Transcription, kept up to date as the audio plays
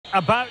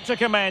about to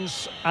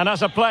commence, and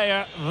as a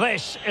player,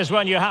 this is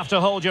when you have to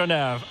hold your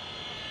nerve.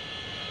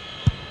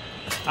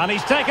 And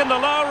he's taken the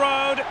low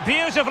road,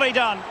 beautifully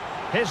done.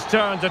 His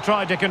turn to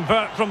try to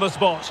convert from the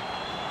spot.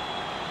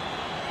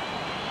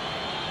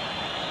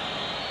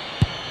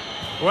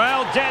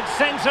 Well, dead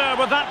centre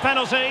with that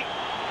penalty.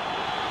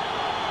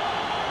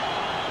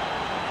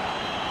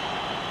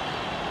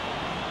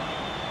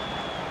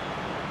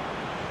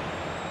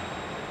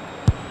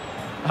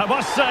 I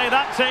must say,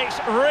 that takes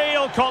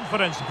real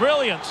confidence.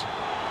 Brilliant.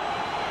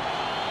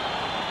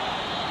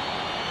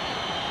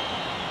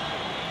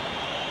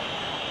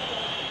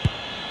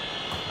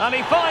 And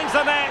he finds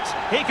the net.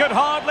 He could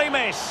hardly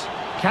miss.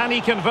 Can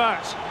he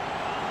convert?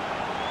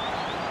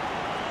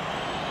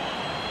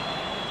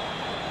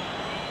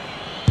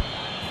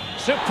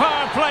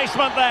 Superb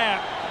placement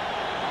there.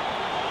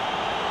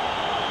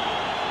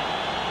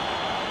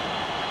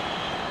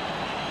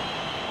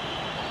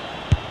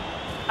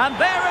 And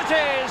there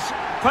it is,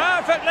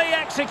 perfectly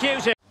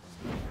executed.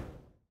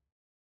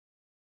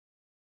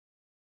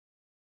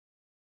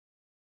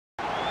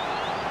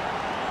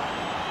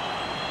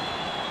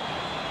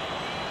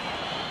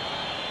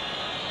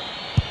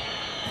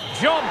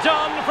 Job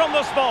done from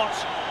the spot.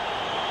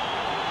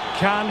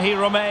 Can he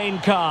remain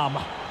calm?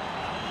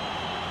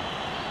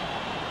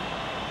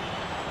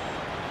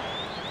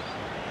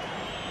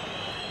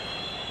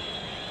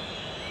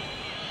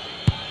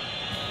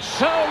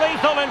 So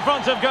lethal in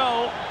front of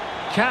goal.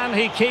 Can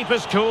he keep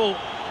his cool?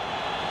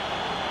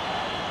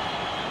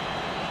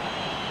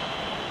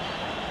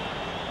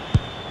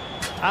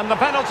 And the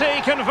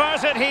penalty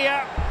converted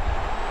here.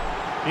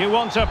 You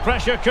want a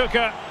pressure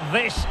cooker,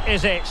 this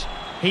is it.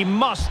 He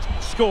must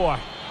score.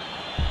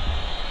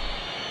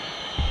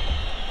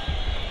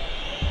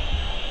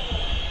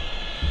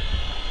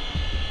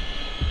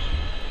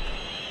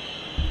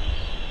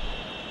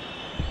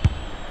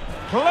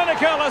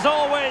 Clinical as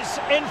always,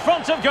 in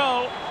front of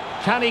goal.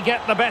 Can he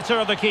get the better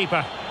of the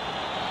keeper?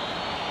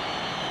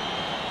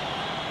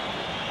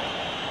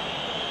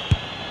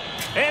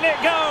 In it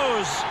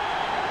goes.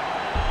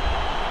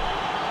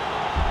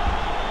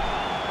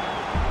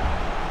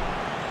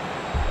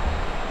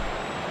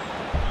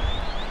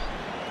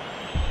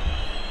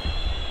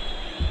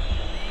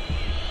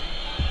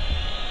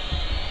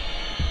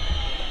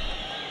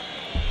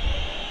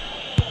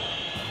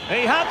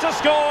 He had to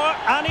score,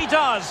 and he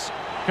does.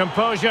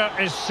 Composure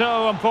is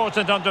so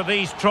important under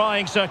these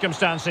trying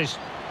circumstances.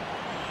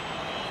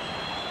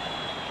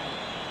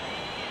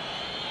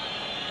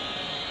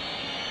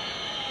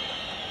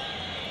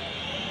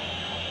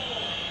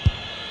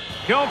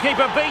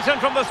 Goalkeeper beaten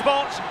from the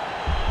spot.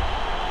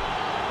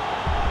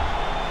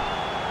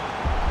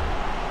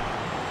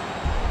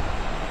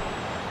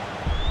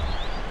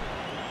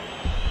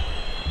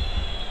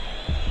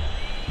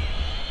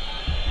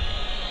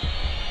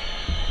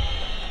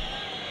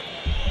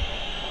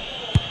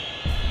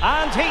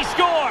 And he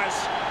scores!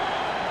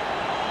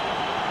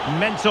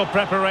 Mental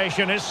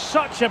preparation is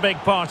such a big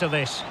part of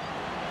this.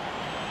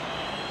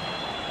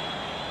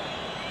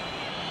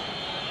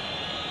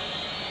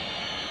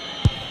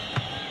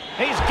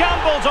 He's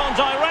gambled on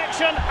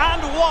direction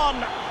and won.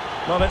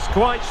 Well, it's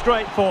quite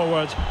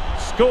straightforward.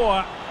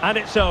 Score and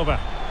it's over.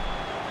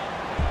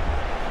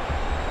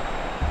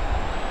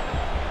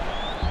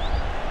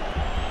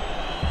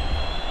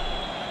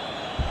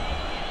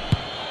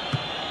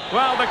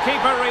 Well, the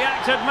keeper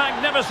reacted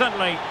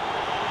magnificently.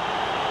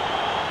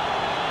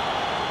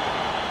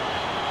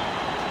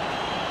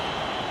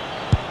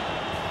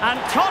 And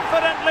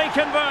confidently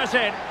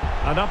converted.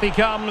 And up he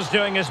comes,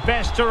 doing his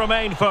best to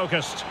remain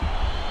focused.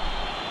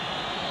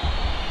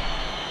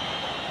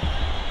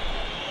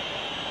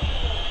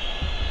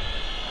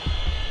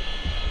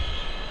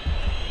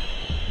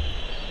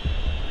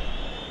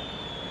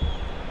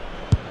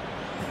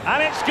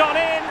 And it's gone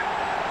in.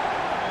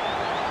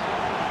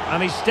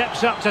 And he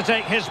steps up to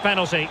take his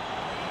penalty.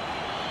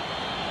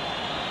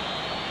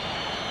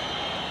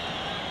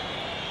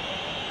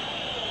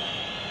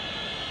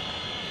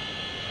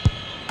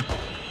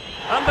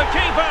 And the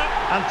keeper,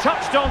 and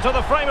touched onto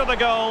the frame of the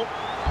goal.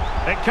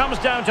 It comes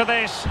down to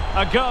this,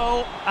 a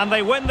goal, and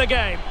they win the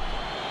game.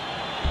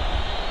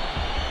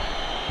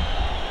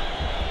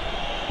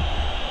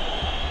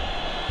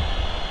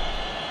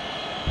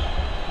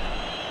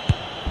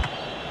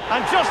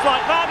 And just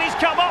like that, he's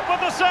come up with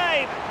the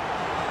save.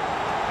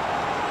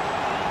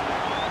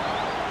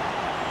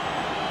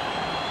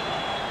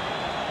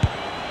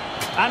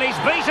 And he's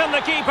beaten the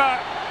keeper.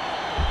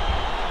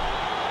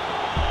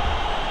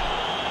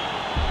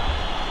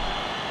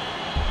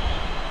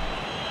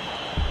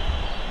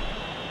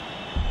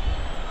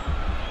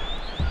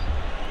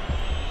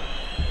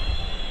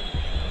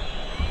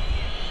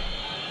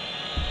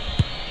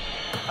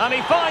 And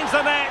he finds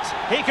the net.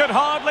 He could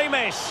hardly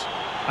miss.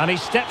 And he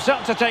steps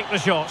up to take the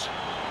shot.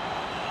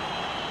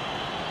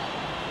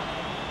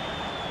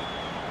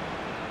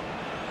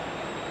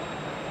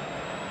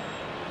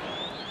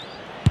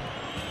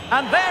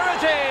 And there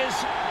it is,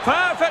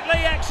 perfectly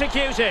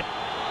executed.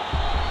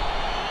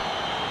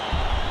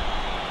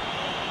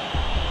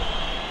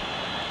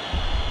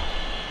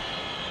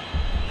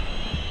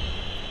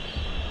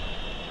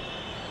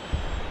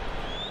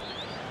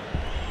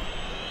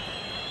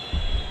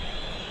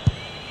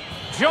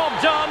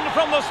 Job done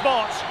from the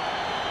spot.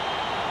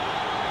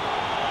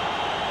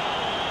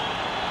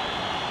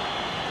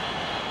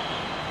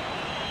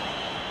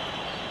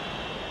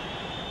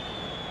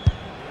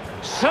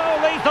 So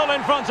lethal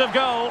in front of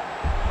goal.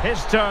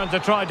 His turn to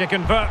try to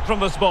convert from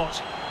the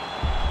spot.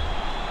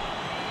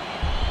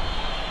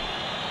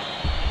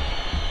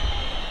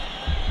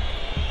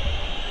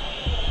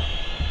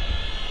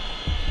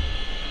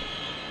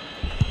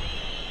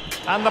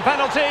 And the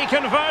penalty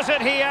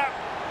converted here.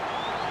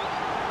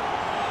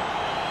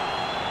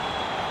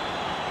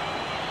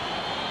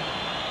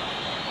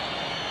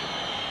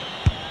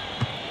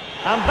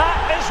 And that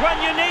is when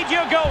you need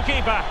your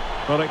goalkeeper.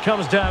 Well, it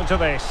comes down to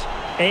this.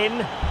 In,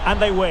 and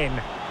they win.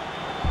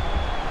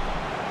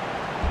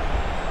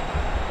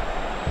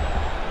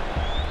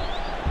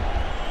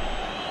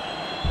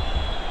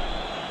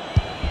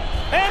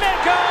 In it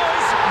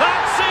goes!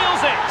 That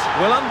seals it!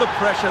 Well, under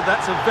pressure,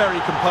 that's a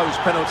very composed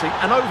penalty.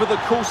 And over the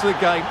course of the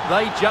game,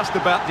 they just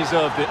about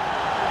deserved it.